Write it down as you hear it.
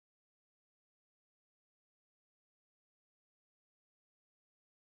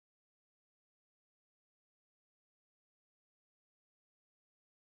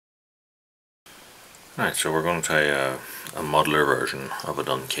Right, so we're going to try a muddler version of a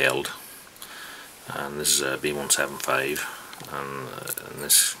Dunkeld, and this is a B175, and in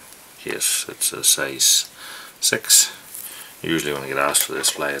this case it's a size 6. Usually when I get asked for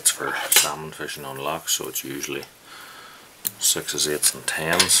this fly it's for salmon fishing on locks, so it's usually 6s, 8s and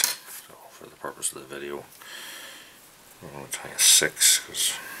 10s. So for the purpose of the video we're going to try a 6,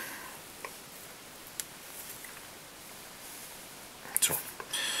 because so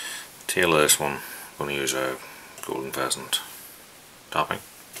the tail of this one I'm going to use a golden pheasant topping.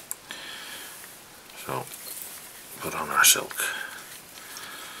 So put on our silk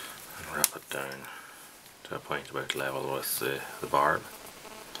and wrap it down to a point about level with the barb.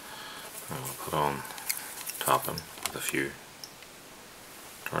 And we'll put on topping with a few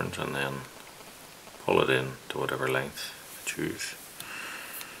turns and then pull it in to whatever length I choose.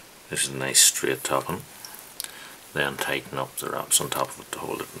 This is a nice straight topping. Then tighten up the wraps on top of it to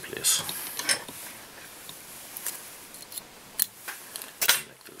hold it in place.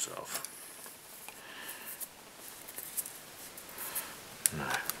 Lick those off.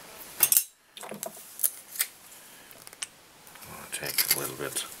 Now I'm going to take a little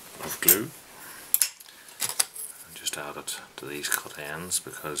bit of glue and just add it to these cut ends,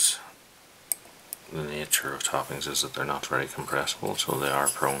 because the nature of toppings is that they're not very compressible, so they are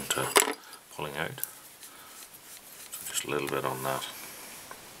prone to pulling out. So just a little bit on that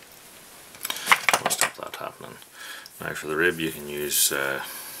will stop that happening. Now for the rib you can use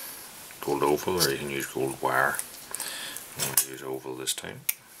gold oval, or you can use gold wire. I'm going to use oval this time.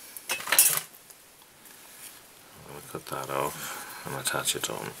 I'm going to cut that off and attach it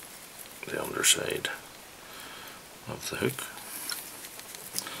on the underside of the hook.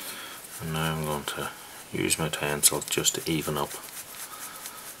 And now I'm going to use my tensile just to even up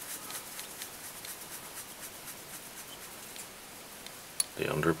the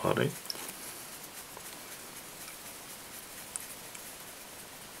underbody.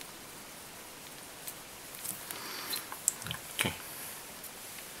 Okay.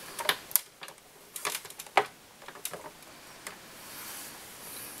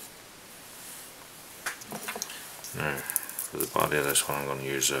 Now for the body of this one I'm going to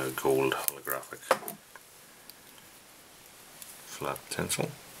use a gold holographic flat tinsel.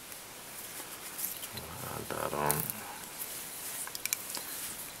 So I'll add that on.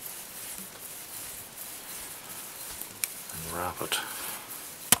 And wrap it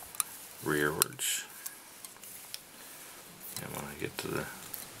rearwards. And when I get to the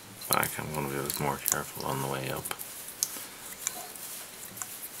back I'm going to be a bit more careful on the way up.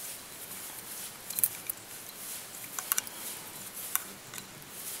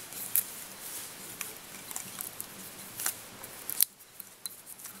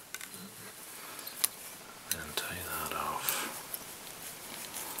 And tie that off.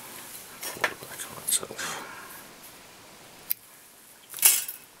 Pull it back on itself.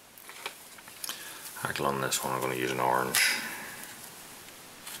 Hackle on this one I'm going to use an orange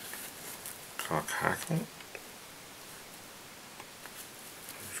cock hackle. I'm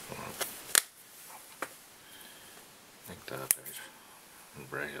just going to nick that out and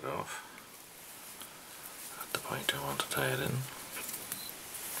break it off at the point I want to tie it in.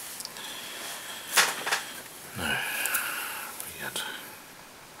 Now we get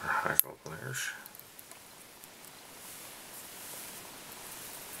our hackle pliers.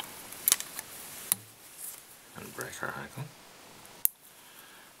 And break our hackle.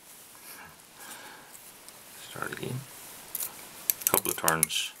 Start again. A couple of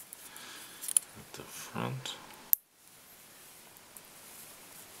turns at the front.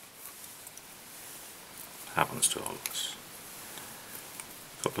 Happens to all of us.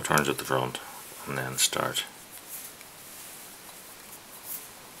 A couple of turns at the front and then start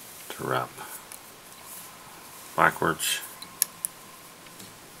to wrap backwards.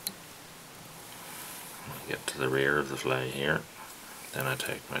 I get to the rear of the fly here, then I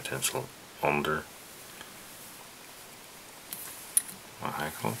take my tinsel under my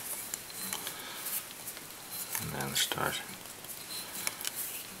hackle and then start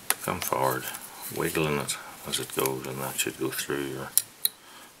to come forward, wiggling it as it goes, and that should go through your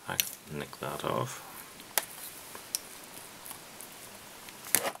hackle. Nick that off.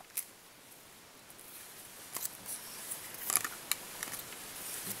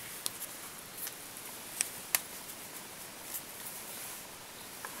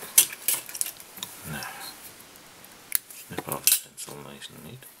 Now, snip off the tinsel nice and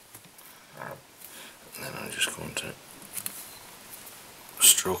neat. And then I'm just going to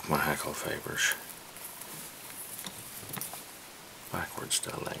stroke my hackle fibres backwards to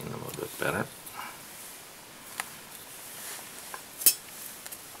align them a bit better.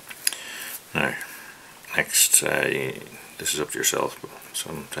 Now, this is up to yourself, but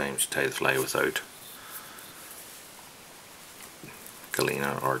sometimes you tie the fly without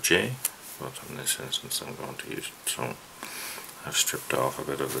galena or J, but in this instance I'm going to use it. So I've stripped off a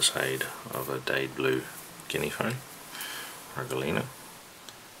bit of the side of a dyed blue guinea fowl or galena.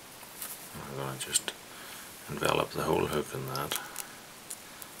 I'm going to just envelop the whole hook in that,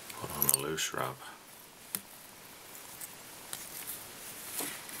 put on a loose wrap,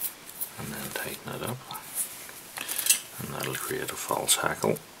 and then tighten it up, and that'll create a false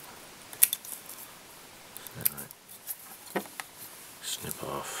hackle. Then I snip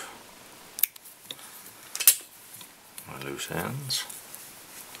off my loose ends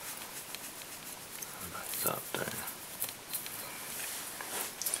and back that down.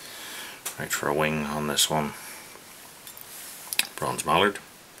 Right, for a wing on this one, bronze mallard.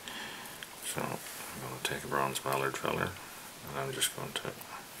 So I'm going to take a bronze mallard feather and I'm just going to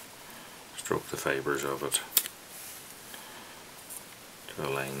stroke the fibres of it to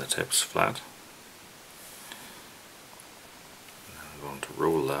align the tips flat. And I'm going to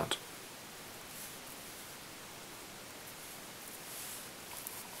roll that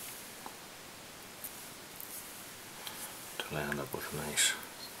to end up with a nice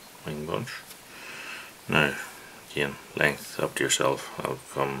wing bunch. Now, again, length up to yourself. I'll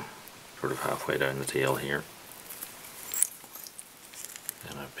come sort of halfway down the tail here.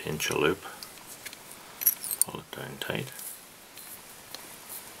 Then I pinch a loop, pull it down tight.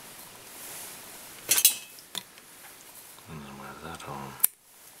 And then with that on,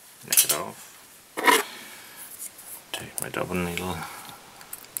 nick it off. Take my dubbing needle,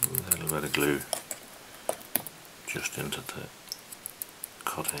 a little bit of glue just into the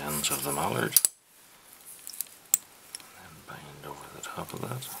cut ends of the mallard, and then bind over the top of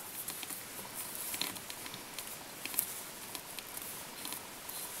that.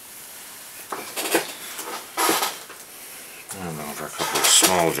 And over a couple of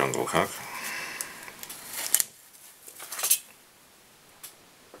small jungle cock.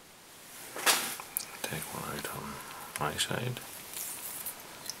 Take one out on my side.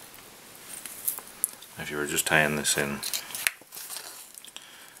 If you were just tying this in,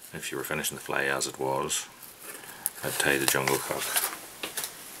 if you were finishing the fly as it was, I'd tie the jungle cock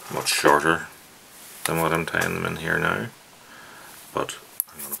much shorter than what I'm tying them in here now, but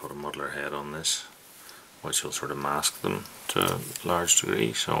I'm going to put a muddler head on this, which will sort of mask them to a large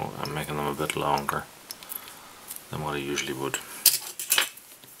degree, so I'm making them a bit longer than what I usually would.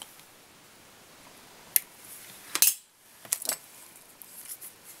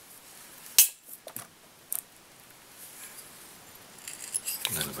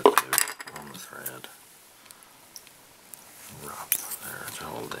 A little bit of glue on the thread, wrap there to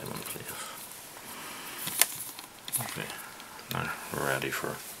hold them in place. Okay, now we're ready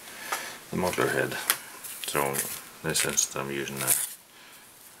for the muddler head. So in this instance I'm using a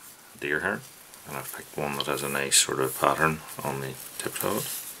deer hair, and I've picked one that has a nice sort of pattern on the tips of it.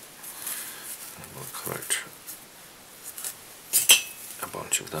 And we'll cut out a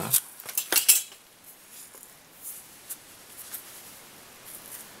bunch of that.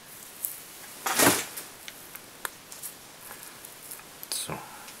 So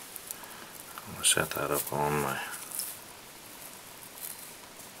I'm going to set that up on my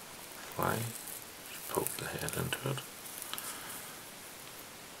fly. Just poke the head into it.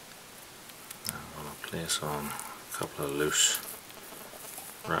 I'm going to place on a couple of loose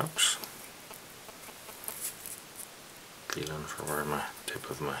wraps, feeling for where my tip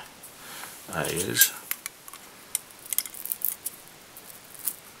of my eye is.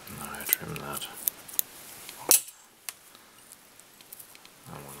 Now I trim that off,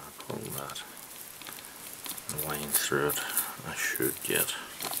 and when I pull that and wind through it, I should get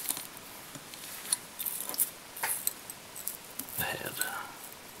the head.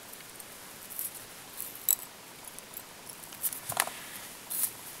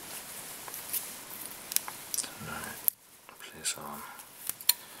 So now place on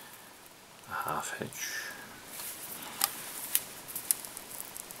a half hitch.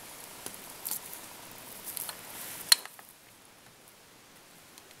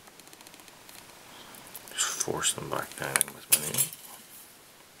 Just force them back down with my nail.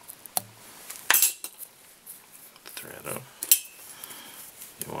 Thread up.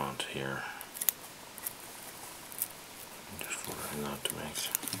 You want here, just folding that to make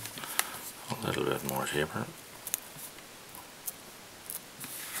a little bit more taper.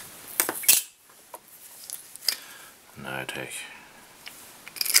 Now I take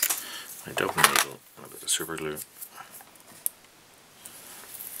my dubbing needle and a bit of super glue,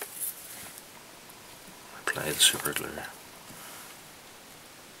 apply the super glue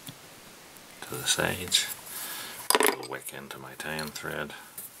to the sides, wick into my tying thread,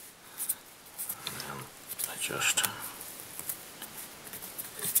 and then I just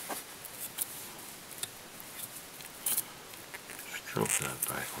stroke that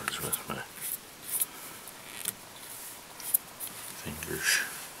backwards with my fingers.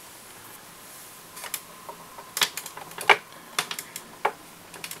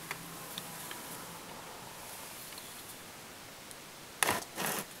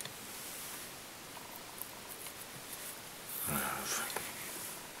 I have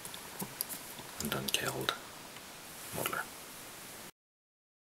a Dunkeld Muddler.